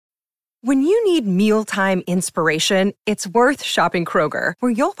When you need mealtime inspiration, it's worth shopping Kroger,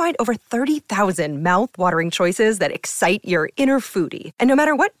 where you'll find over 30,000 mouth-watering choices that excite your inner foodie. And no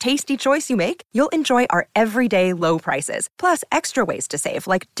matter what tasty choice you make, you'll enjoy our everyday low prices, plus extra ways to save,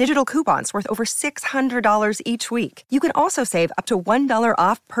 like digital coupons worth over $600 each week. You can also save up to $1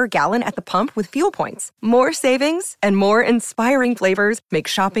 off per gallon at the pump with fuel points. More savings and more inspiring flavors make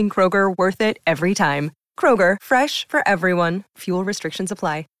shopping Kroger worth it every time. Kroger, fresh for everyone. Fuel restrictions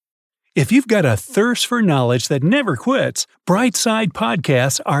apply. If you've got a thirst for knowledge that never quits, Brightside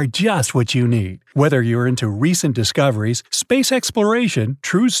Podcasts are just what you need. Whether you're into recent discoveries, space exploration,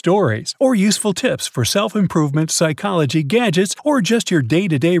 true stories, or useful tips for self-improvement, psychology, gadgets, or just your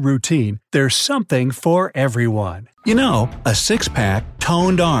day-to-day routine, there's something for everyone. You know, a six-pack,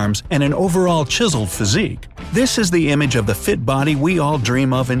 toned arms, and an overall chiseled physique. This is the image of the fit body we all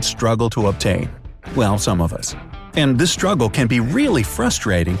dream of and struggle to obtain. Well, some of us. And this struggle can be really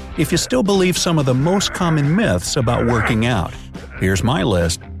frustrating if you still believe some of the most common myths about working out. Here's my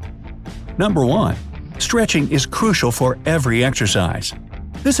list. Number 1. Stretching is crucial for every exercise.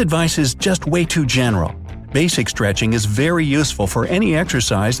 This advice is just way too general. Basic stretching is very useful for any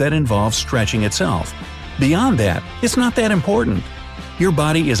exercise that involves stretching itself. Beyond that, it's not that important. Your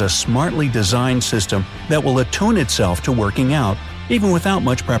body is a smartly designed system that will attune itself to working out, even without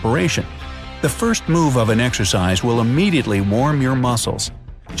much preparation. The first move of an exercise will immediately warm your muscles.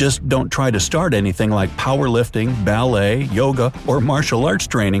 Just don't try to start anything like powerlifting, ballet, yoga, or martial arts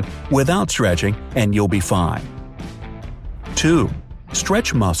training without stretching, and you'll be fine. 2.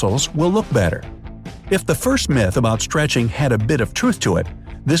 Stretch muscles will look better. If the first myth about stretching had a bit of truth to it,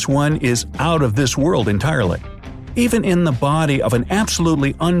 this one is out of this world entirely. Even in the body of an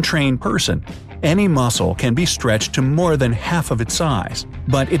absolutely untrained person, any muscle can be stretched to more than half of its size,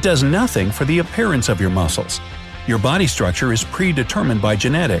 but it does nothing for the appearance of your muscles. Your body structure is predetermined by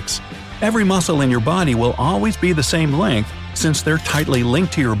genetics. Every muscle in your body will always be the same length since they're tightly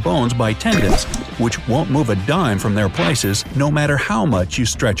linked to your bones by tendons, which won't move a dime from their places no matter how much you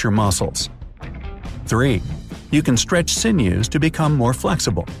stretch your muscles. 3. You can stretch sinews to become more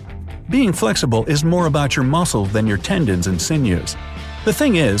flexible. Being flexible is more about your muscles than your tendons and sinews. The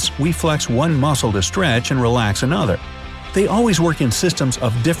thing is, we flex one muscle to stretch and relax another. They always work in systems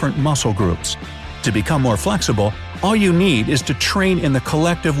of different muscle groups. To become more flexible, all you need is to train in the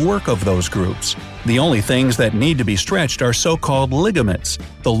collective work of those groups. The only things that need to be stretched are so-called ligaments,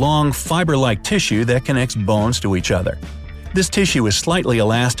 the long fiber-like tissue that connects bones to each other. This tissue is slightly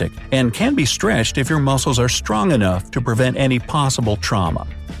elastic and can be stretched if your muscles are strong enough to prevent any possible trauma.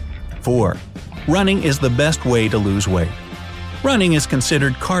 4. Running is the best way to lose weight. Running is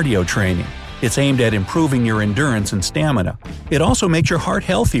considered cardio training. It's aimed at improving your endurance and stamina. It also makes your heart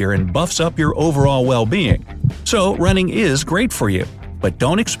healthier and buffs up your overall well-being. So running is great for you, but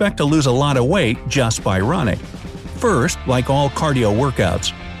don't expect to lose a lot of weight just by running. First, like all cardio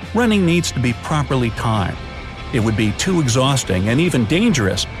workouts, running needs to be properly timed. It would be too exhausting and even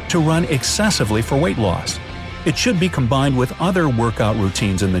dangerous to run excessively for weight loss. It should be combined with other workout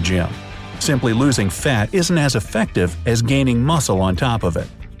routines in the gym. Simply losing fat isn't as effective as gaining muscle on top of it.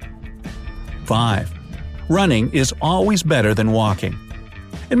 5. Running is always better than walking.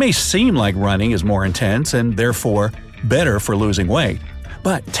 It may seem like running is more intense and therefore better for losing weight,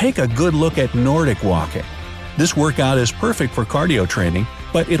 but take a good look at Nordic walking. This workout is perfect for cardio training,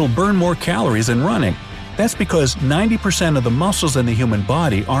 but it'll burn more calories than running. That's because 90% of the muscles in the human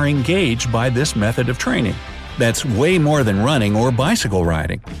body are engaged by this method of training. That's way more than running or bicycle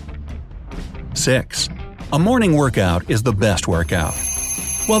riding. 6. A morning workout is the best workout.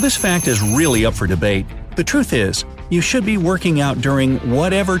 While this fact is really up for debate, the truth is, you should be working out during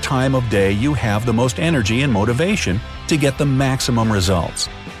whatever time of day you have the most energy and motivation to get the maximum results.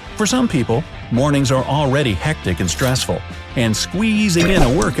 For some people, mornings are already hectic and stressful, and squeezing in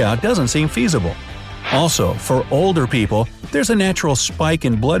a workout doesn't seem feasible. Also, for older people, there's a natural spike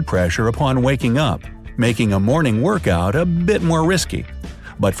in blood pressure upon waking up, making a morning workout a bit more risky.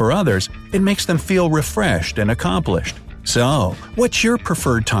 But for others, it makes them feel refreshed and accomplished. So, what's your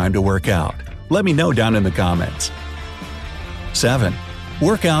preferred time to work out? Let me know down in the comments. 7.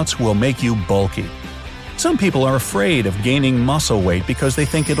 Workouts will make you bulky. Some people are afraid of gaining muscle weight because they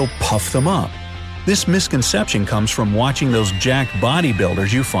think it'll puff them up. This misconception comes from watching those jacked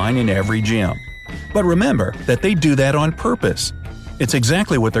bodybuilders you find in every gym. But remember that they do that on purpose. It's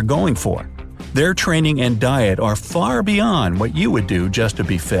exactly what they're going for. Their training and diet are far beyond what you would do just to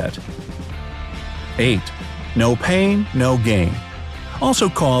be fit. 8. No pain, no gain. Also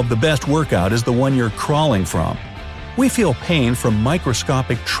called the best workout is the one you're crawling from. We feel pain from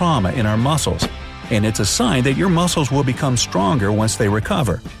microscopic trauma in our muscles, and it's a sign that your muscles will become stronger once they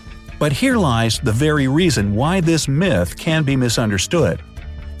recover. But here lies the very reason why this myth can be misunderstood.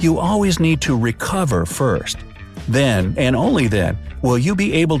 You always need to recover first. Then, and only then, will you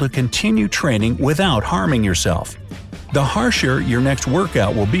be able to continue training without harming yourself. The harsher your next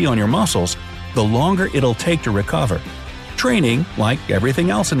workout will be on your muscles, the longer it'll take to recover. Training, like everything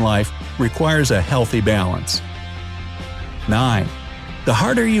else in life, requires a healthy balance. 9. The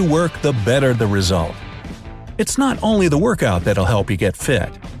harder you work, the better the result. It's not only the workout that'll help you get fit.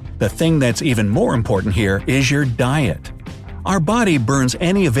 The thing that's even more important here is your diet. Our body burns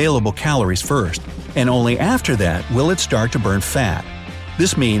any available calories first, and only after that will it start to burn fat.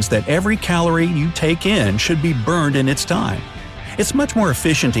 This means that every calorie you take in should be burned in its time. It's much more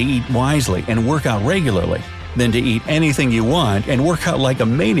efficient to eat wisely and work out regularly than to eat anything you want and work out like a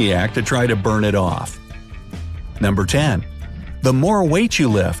maniac to try to burn it off. Number 10. The more weight you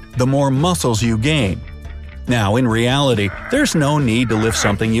lift, the more muscles you gain. Now, in reality, there's no need to lift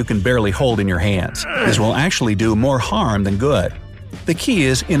something you can barely hold in your hands. This will actually do more harm than good. The key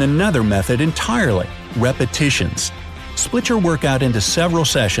is in another method entirely – repetitions. Split your workout into several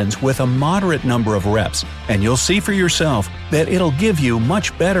sessions with a moderate number of reps, and you'll see for yourself that it'll give you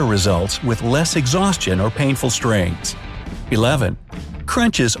much better results with less exhaustion or painful strains. 11.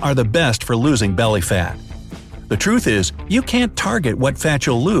 Crunches are the best for losing belly fat. The truth is, you can't target what fat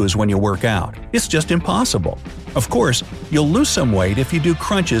you'll lose when you work out. It's just impossible. Of course, you'll lose some weight if you do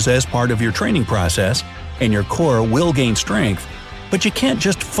crunches as part of your training process, and your core will gain strength, but you can't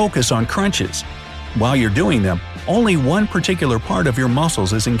just focus on crunches. While you're doing them, only one particular part of your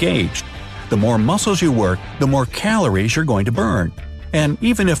muscles is engaged. The more muscles you work, the more calories you're going to burn. And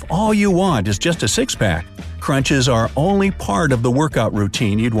even if all you want is just a six-pack, crunches are only part of the workout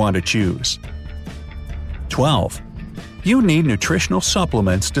routine you'd want to choose. 12. You need nutritional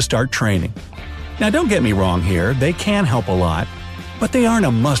supplements to start training. Now don't get me wrong here, they can help a lot, but they aren't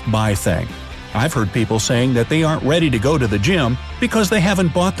a must-buy thing. I've heard people saying that they aren't ready to go to the gym because they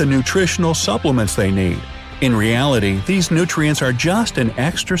haven't bought the nutritional supplements they need. In reality, these nutrients are just an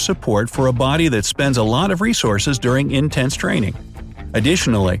extra support for a body that spends a lot of resources during intense training.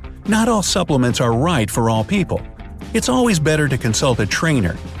 Additionally, not all supplements are right for all people. It's always better to consult a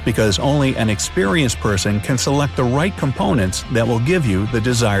trainer because only an experienced person can select the right components that will give you the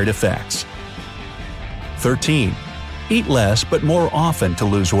desired effects. 13. Eat less but more often to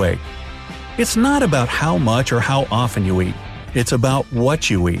lose weight. It's not about how much or how often you eat. It's about what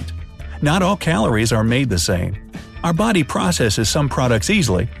you eat. Not all calories are made the same. Our body processes some products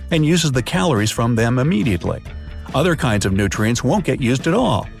easily and uses the calories from them immediately. Other kinds of nutrients won't get used at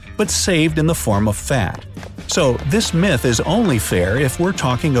all, but saved in the form of fat. So this myth is only fair if we're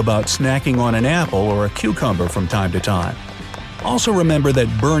talking about snacking on an apple or a cucumber from time to time. Also remember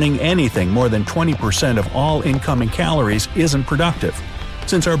that burning anything more than 20% of all incoming calories isn't productive,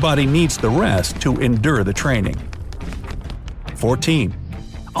 since our body needs the rest to endure the training. 14.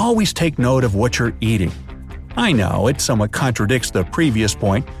 Always take note of what you're eating. I know it somewhat contradicts the previous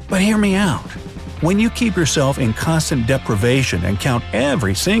point, but hear me out. When you keep yourself in constant deprivation and count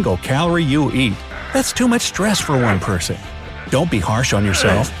every single calorie you eat, that's too much stress for one person. Don't be harsh on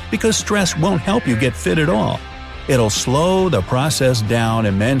yourself because stress won't help you get fit at all. It'll slow the process down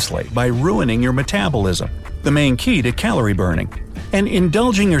immensely by ruining your metabolism, the main key to calorie burning. And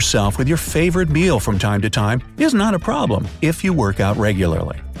indulging yourself with your favorite meal from time to time is not a problem if you work out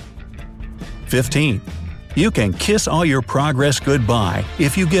regularly. 15. You can kiss all your progress goodbye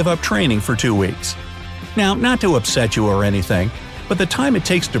if you give up training for 2 weeks. Now, not to upset you or anything, but the time it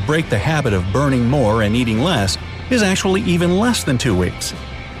takes to break the habit of burning more and eating less is actually even less than 2 weeks.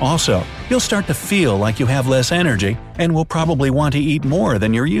 Also, you'll start to feel like you have less energy and will probably want to eat more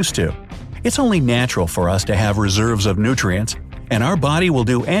than you're used to. It's only natural for us to have reserves of nutrients, and our body will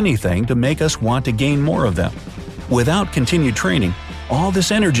do anything to make us want to gain more of them. Without continued training, all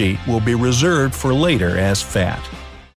this energy will be reserved for later as fat.